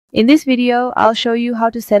In this video, I'll show you how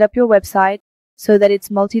to set up your website so that it's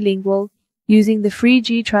multilingual using the free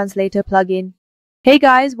GTranslator plugin. Hey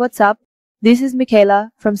guys, what's up? This is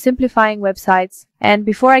Michaela from Simplifying Websites, and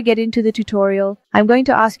before I get into the tutorial, I'm going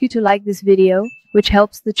to ask you to like this video, which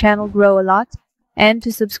helps the channel grow a lot, and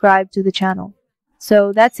to subscribe to the channel.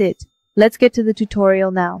 So that's it. Let's get to the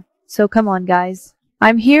tutorial now. So come on guys.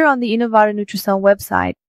 I'm here on the Inovar Nutrição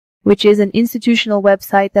website, which is an institutional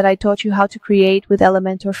website that I taught you how to create with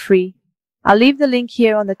Elementor free. I'll leave the link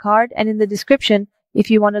here on the card and in the description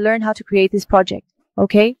if you want to learn how to create this project,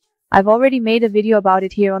 okay? I've already made a video about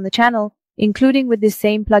it here on the channel, including with this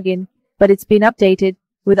same plugin, but it's been updated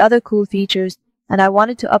with other cool features, and I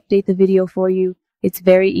wanted to update the video for you. It's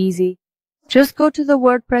very easy. Just go to the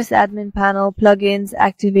WordPress admin panel, plugins,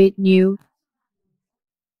 activate new.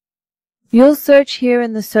 You'll search here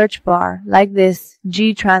in the search bar, like this,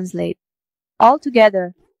 GTranslate. All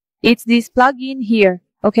together, it's this plugin here,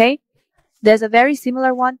 okay? There's a very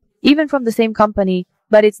similar one, even from the same company,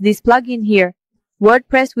 but it's this plugin here,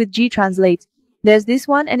 WordPress with GTranslate. There's this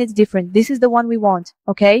one and it's different. This is the one we want,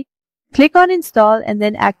 okay? Click on install and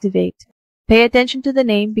then activate. Pay attention to the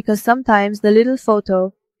name because sometimes the little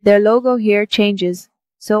photo, their logo here changes,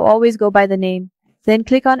 so always go by the name. Then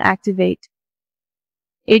click on activate.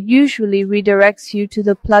 It usually redirects you to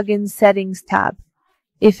the plugin settings tab.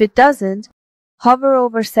 If it doesn't, hover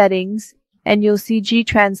over settings and you'll see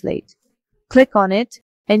GTranslate. Click on it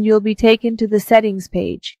and you'll be taken to the settings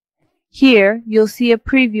page. Here, you'll see a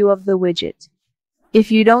preview of the widget.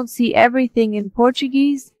 If you don't see everything in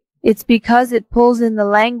Portuguese, it's because it pulls in the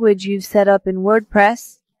language you've set up in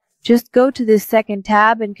WordPress. Just go to this second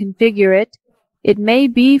tab and configure it. It may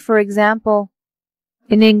be, for example,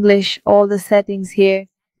 in English, all the settings here.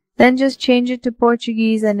 Then just change it to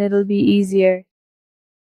Portuguese and it'll be easier.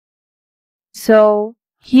 So,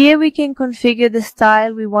 here we can configure the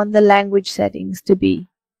style we want the language settings to be.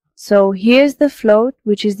 So here's the float,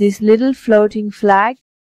 which is this little floating flag.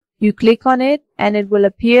 You click on it and it will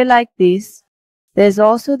appear like this. There's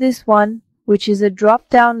also this one, which is a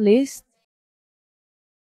drop-down list.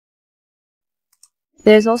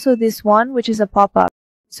 There's also this one, which is a pop-up.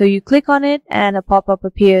 So you click on it and a pop-up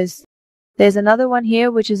appears. There's another one here,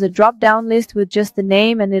 which is a drop-down list with just the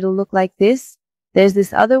name and it'll look like this. There's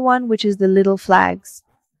this other one, which is the little flags.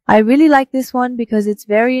 I really like this one because it's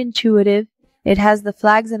very intuitive. It has the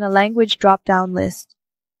flags in a language drop-down list.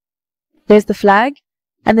 There's the flag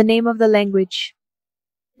and the name of the language.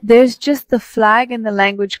 There's just the flag and the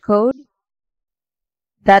language code.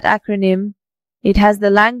 That acronym, it has the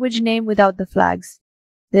language name without the flags.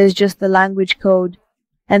 There's just the language code.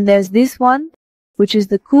 And there's this one, which is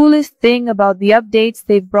the coolest thing about the updates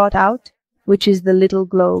they've brought out, which is the little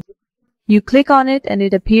globe. You click on it and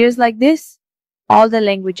it appears like this, all the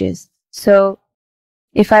languages. So,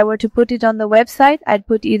 if I were to put it on the website, I'd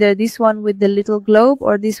put either this one with the little globe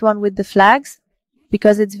or this one with the flags,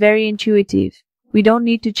 because it's very intuitive. We don't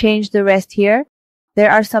need to change the rest here.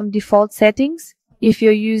 There are some default settings. If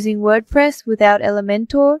you're using WordPress without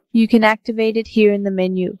Elementor, you can activate it here in the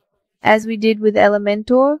menu. As we did with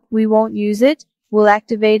Elementor, we won't use it. We'll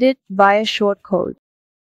activate it via shortcode.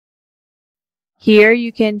 Here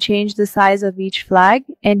you can change the size of each flag,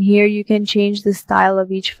 and here you can change the style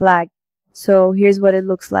of each flag. So here's what it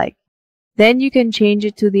looks like. Then you can change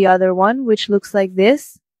it to the other one, which looks like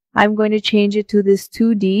this. I'm going to change it to this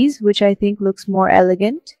 2Ds, which I think looks more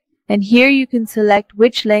elegant. And here you can select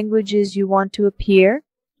which languages you want to appear.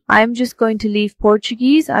 I'm just going to leave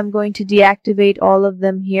Portuguese. I'm going to deactivate all of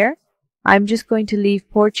them here. I'm just going to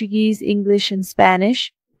leave Portuguese, English, and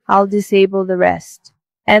Spanish. I'll disable the rest.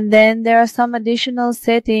 And then there are some additional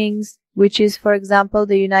settings, which is, for example,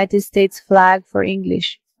 the United States flag for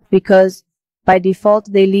English, because by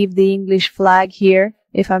default they leave the English flag here,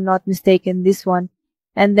 if I'm not mistaken, this one.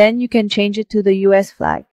 And then you can change it to the US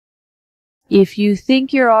flag. If you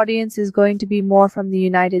think your audience is going to be more from the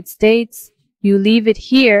United States, you leave it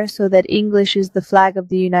here so that English is the flag of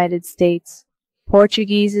the United States.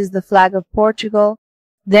 Portuguese is the flag of Portugal.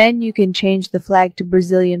 Then you can change the flag to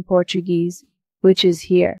Brazilian Portuguese, which is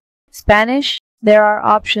here. Spanish, there are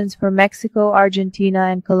options for Mexico, Argentina,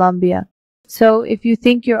 and Colombia. So if you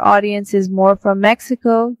think your audience is more from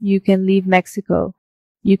Mexico, you can leave Mexico.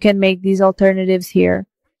 You can make these alternatives here.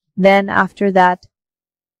 Then after that,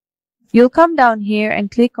 you'll come down here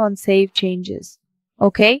and click on Save Changes.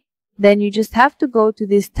 Okay? Then you just have to go to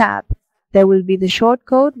this tab. There will be the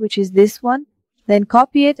shortcode, which is this one. Then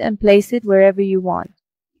copy it and place it wherever you want.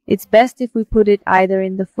 It's best if we put it either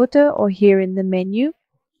in the footer or here in the menu.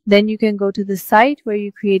 Then you can go to the site where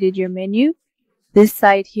you created your menu. This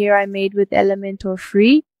site here I made with Elementor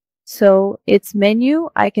free. So it's menu.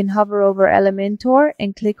 I can hover over Elementor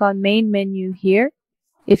and click on main menu here.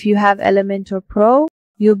 If you have Elementor Pro,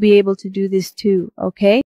 you'll be able to do this too,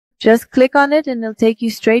 okay? Just click on it and it'll take you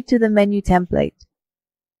straight to the menu template.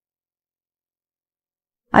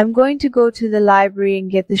 I'm going to go to the library and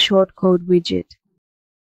get the shortcode widget.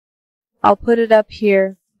 I'll put it up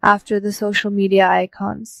here after the social media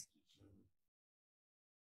icons.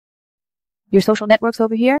 Your social networks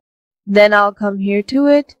over here. Then I'll come here to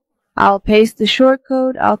it. I'll paste the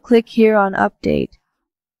shortcode. I'll click here on update.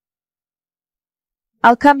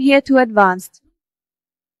 I'll come here to advanced.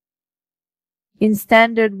 In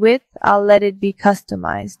standard width, I'll let it be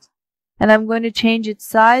customized. And I'm going to change its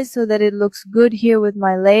size so that it looks good here with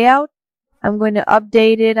my layout. I'm going to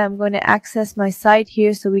update it. I'm going to access my site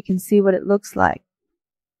here so we can see what it looks like.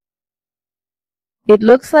 It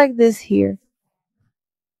looks like this here.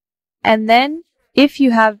 And then if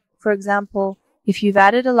you have, for example, if you've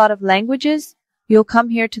added a lot of languages, you'll come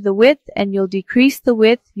here to the width and you'll decrease the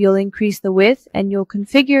width, you'll increase the width, and you'll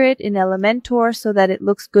configure it in Elementor so that it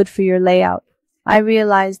looks good for your layout. I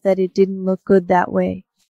realized that it didn't look good that way.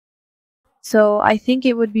 So I think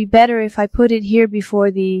it would be better if I put it here before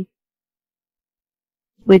the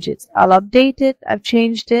widgets. I'll update it. I've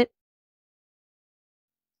changed it.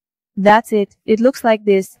 That's it. It looks like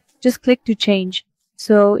this. Just click to change.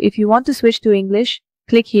 So if you want to switch to English,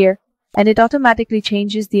 click here and it automatically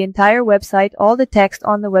changes the entire website, all the text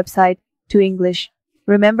on the website to English.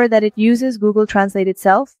 Remember that it uses Google Translate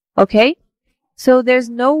itself, okay? So there's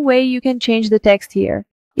no way you can change the text here.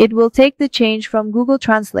 It will take the change from Google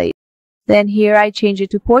Translate. Then here I change it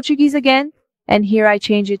to Portuguese again, and here I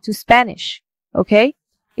change it to Spanish, okay?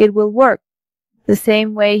 It will work the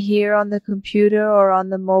same way here on the computer or on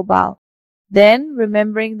the mobile. Then,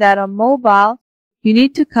 remembering that on mobile, you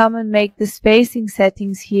need to come and make the spacing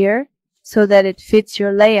settings here so that it fits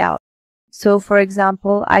your layout. So for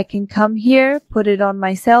example, I can come here, put it on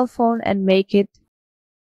my cell phone and make it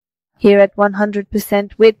here at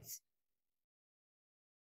 100% width.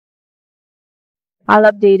 I'll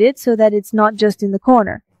update it so that it's not just in the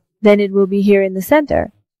corner. Then it will be here in the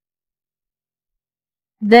center.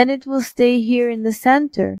 Then it will stay here in the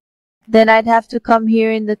center. Then I'd have to come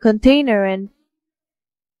here in the container and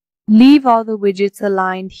leave all the widgets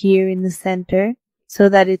aligned here in the center so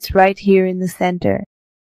that it's right here in the center.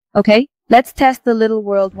 Okay, let's test the little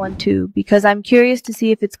world one too because I'm curious to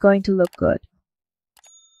see if it's going to look good.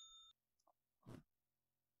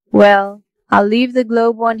 Well, I'll leave the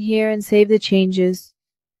globe one here and save the changes.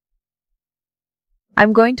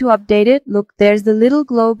 I'm going to update it. Look, there's the little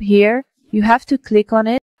globe here. You have to click on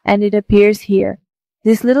it and it appears here.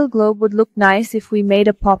 This little globe would look nice if we made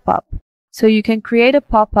a pop-up. So you can create a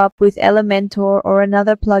pop-up with Elementor or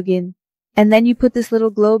another plugin. And then you put this little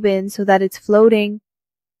globe in so that it's floating.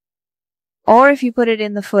 Or if you put it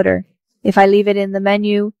in the footer. If I leave it in the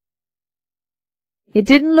menu, it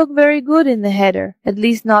didn't look very good in the header, at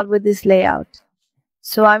least not with this layout.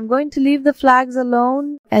 So I'm going to leave the flags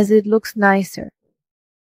alone as it looks nicer.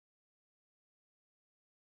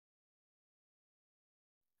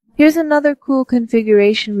 Here's another cool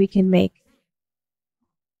configuration we can make.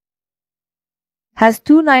 Has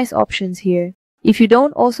two nice options here. If you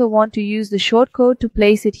don't also want to use the shortcode to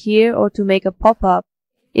place it here or to make a pop-up,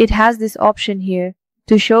 it has this option here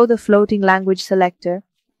to show the floating language selector,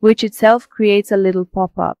 which itself creates a little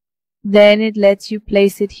pop-up. Then it lets you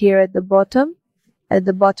place it here at the bottom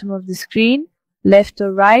of the screen, left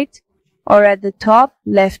or right, or at the top,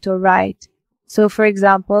 left or right. So for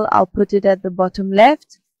example, I'll put it at the bottom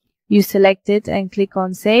left. You select it and click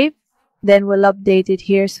on save. Then we'll update it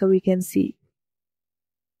here so we can see.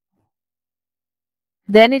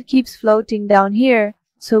 Then it keeps floating down here,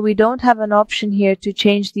 so we don't have an option here to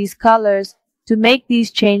change these colors, to make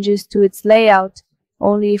these changes to its layout,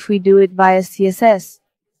 only if we do it via CSS.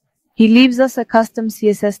 He leaves us a custom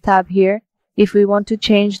CSS tab here if we want to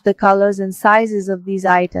change the colors and sizes of these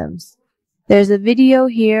items. There's a video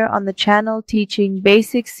here on the channel teaching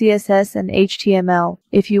basic CSS and HTML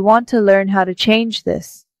if you want to learn how to change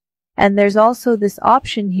this. And there's also this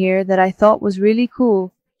option here that I thought was really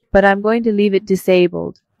cool, but I'm going to leave it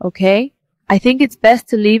disabled, okay? I think it's best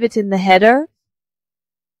to leave it in the header.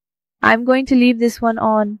 I'm going to leave this one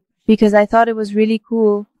on because I thought it was really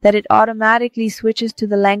cool that it automatically switches to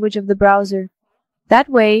the language of the browser. That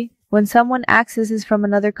way, when someone accesses from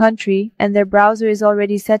another country and their browser is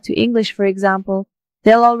already set to English, for example,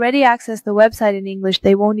 they'll already access the website in English.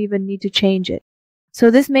 They won't even need to change it.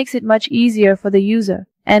 So this makes it much easier for the user,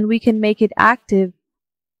 and we can make it active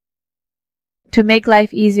to make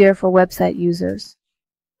life easier for website users.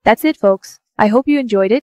 That's it, folks. I hope you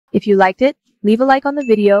enjoyed it. If you liked it, leave a like on the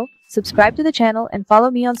video, subscribe to the channel, and follow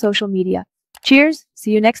me on social media. Cheers!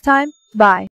 See you next time. Bye.